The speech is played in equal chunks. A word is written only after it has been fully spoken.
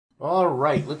All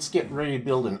right, let's get ready to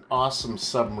build an awesome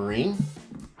submarine.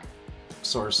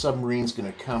 So our submarine's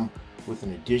going to come with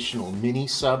an additional mini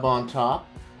sub on top,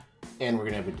 and we're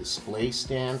going to have a display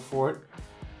stand for it,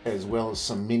 as well as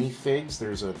some minifigs.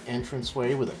 There's an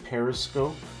entranceway with a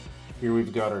periscope. Here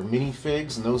we've got our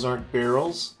minifigs, and those aren't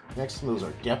barrels. Next to those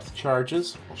are depth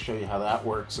charges. I'll show you how that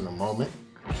works in a moment.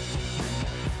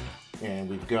 And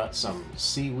we've got some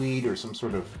seaweed or some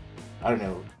sort of, I don't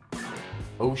know,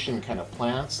 ocean kind of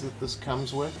plants that this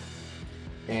comes with.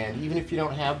 And even if you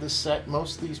don't have this set,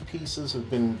 most of these pieces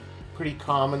have been pretty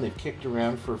common. They've kicked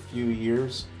around for a few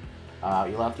years.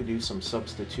 You'll have to do some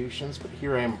substitutions, but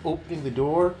here I am opening the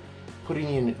door,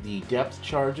 putting in the depth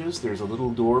charges. There's a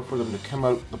little door for them to come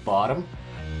out the bottom.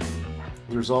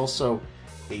 There's also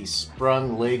a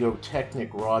sprung Lego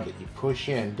Technic rod that you push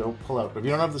in, don't pull out. If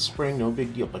you don't have the spring, no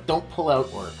big deal, but don't pull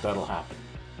out or that'll happen.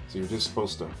 So you're just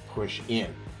supposed to push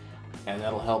in, and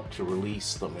that'll help to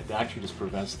release them. It actually just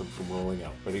prevents them from rolling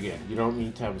out. But again, you don't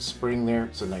need to have a spring there.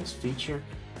 It's a nice feature.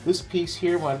 This piece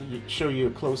here, I wanted to show you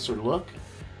a closer look.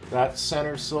 That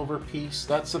center silver piece,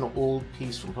 that's an old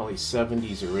piece from probably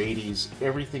 70s or 80s.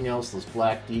 Everything else, this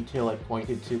black detail I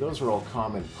pointed to, those are all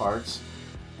common parts.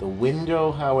 The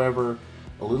window, however,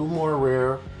 a little more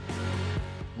rare.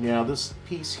 Now this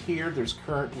piece here, there's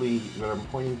currently, that I'm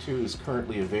pointing to, is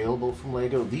currently available from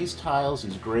Lego. These tiles,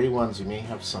 these gray ones, you may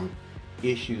have some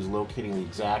issues locating the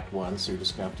exact one, so you're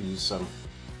just going to have to use some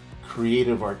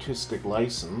creative artistic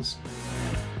license.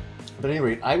 But at any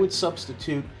rate, I would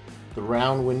substitute the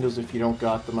round windows if you don't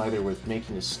got them, either with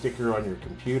making a sticker on your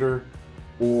computer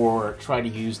or try to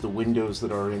use the windows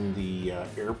that are in the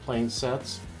airplane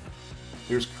sets.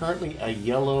 There's currently a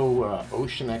yellow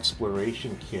ocean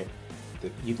exploration kit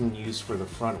that you can use for the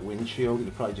front windshield. You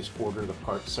can probably just order the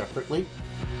parts separately.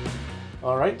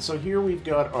 Alright, so here we've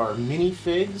got our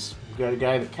minifigs. We've got a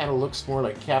guy that kind of looks more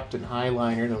like Captain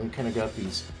Highliner, and then we've kind of got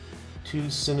these two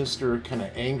sinister, kind of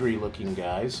angry looking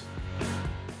guys.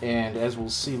 And as we'll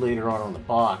see later on the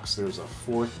box, there's a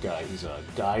fourth guy. He's a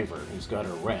diver, and he's got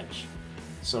a wrench.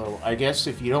 So I guess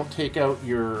if you don't take out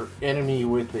your enemy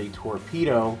with a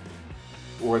torpedo,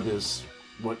 or this,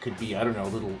 what could be, I don't know,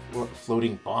 little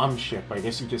floating bomb ship, I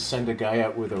guess you just send a guy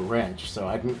out with a wrench. So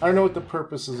I don't know what the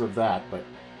purpose is of that, but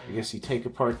I guess you take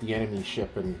apart the enemy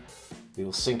ship and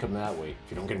you'll sink them that way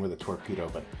if you don't get him with a torpedo.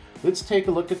 But let's take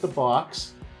a look at the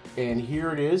box. And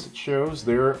here it is. It shows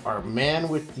there our man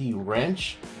with the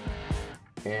wrench.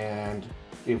 And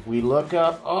if we look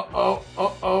up,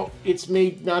 it's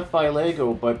made not by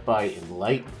Lego, but by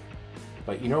Enlighton.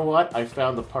 But you know what? I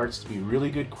found the parts to be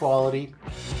really good quality.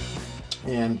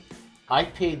 And I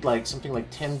paid like something like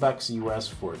 10 bucks US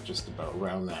for it, just about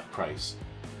around that price.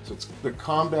 So it's the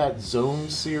Combat Zone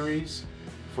series.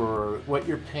 For what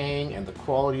you're paying and the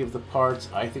quality of the parts,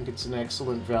 I think it's an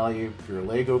excellent value. If you're a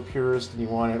Lego purist and you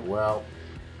want it, well,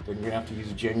 then you're going to have to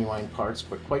use genuine parts,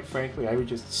 but quite frankly, I would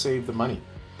just save the money.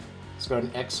 It's got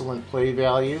an excellent play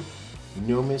value,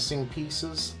 no missing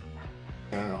pieces,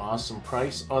 and an awesome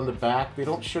price. On the back, they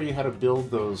don't show you how to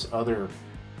build those other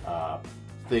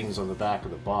things on the back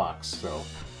of the box, so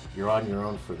you're on your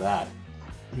own for that.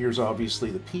 Here's obviously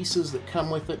the pieces that come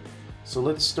with it, so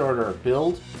let's start our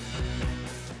build.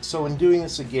 So in doing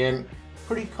this again,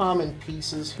 pretty common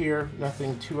pieces here,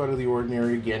 nothing too out of the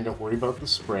ordinary. Again, don't worry about the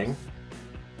spring.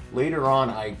 Later on,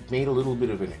 I made a little bit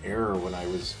of an error when I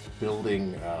was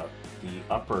building the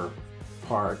upper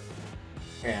part,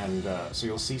 and so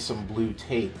you'll see some blue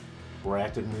tape where I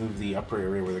had to move the upper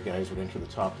area where the guys would enter the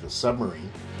top of the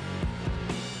submarine.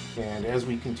 And as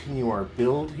we continue our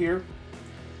build here,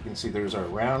 you can see there's our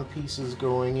round pieces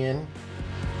going in.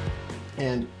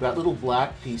 And that little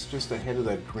black piece just ahead of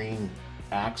that green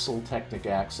axle, Technic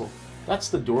axle, that's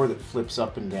the door that flips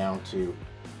up and down to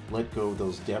let go of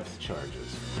those depth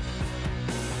charges.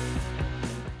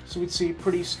 So we'd see a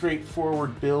pretty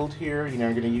straightforward build here. You know,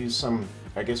 I'm going to use some,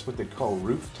 I guess what they call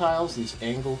roof tiles, these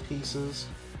angle pieces.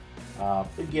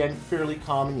 Again, fairly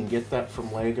common, you can get that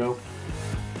from Lego.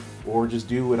 Or just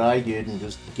do what I did and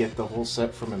just get the whole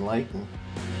set from Enlighton.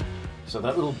 So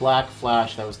that little black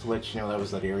flash, that was to let you know that was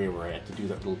that area where I had to do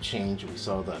that little change. We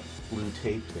saw that blue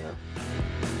tape there.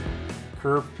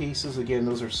 Curved pieces, again,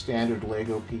 those are standard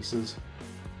Lego pieces.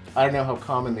 I don't know how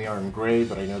common they are in gray,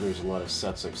 but I know there's a lot of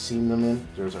sets I've seen them in.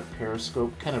 There's our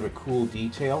periscope, kind of a cool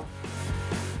detail.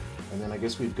 And then I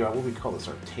guess we've got what we call this,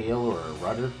 our tail or our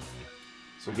rudder.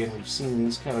 So again, we've seen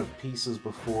these kind of pieces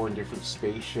before in different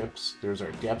spaceships. There's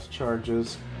our depth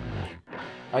charges.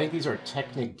 I think these are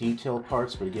Technic detail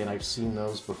parts, but again, I've seen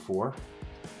those before.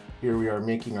 Here we are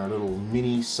making our little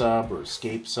mini sub or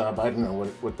escape sub. I don't know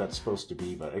what that's supposed to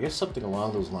be, but I guess something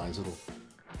along those lines. It'll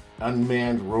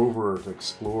unmanned rover to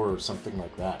explore or something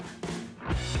like that.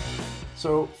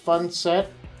 So fun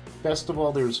set. Best of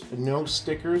all, there's no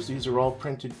stickers. These are all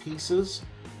printed pieces.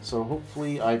 So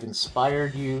hopefully I've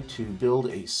inspired you to build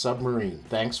a submarine.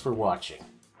 Thanks for watching.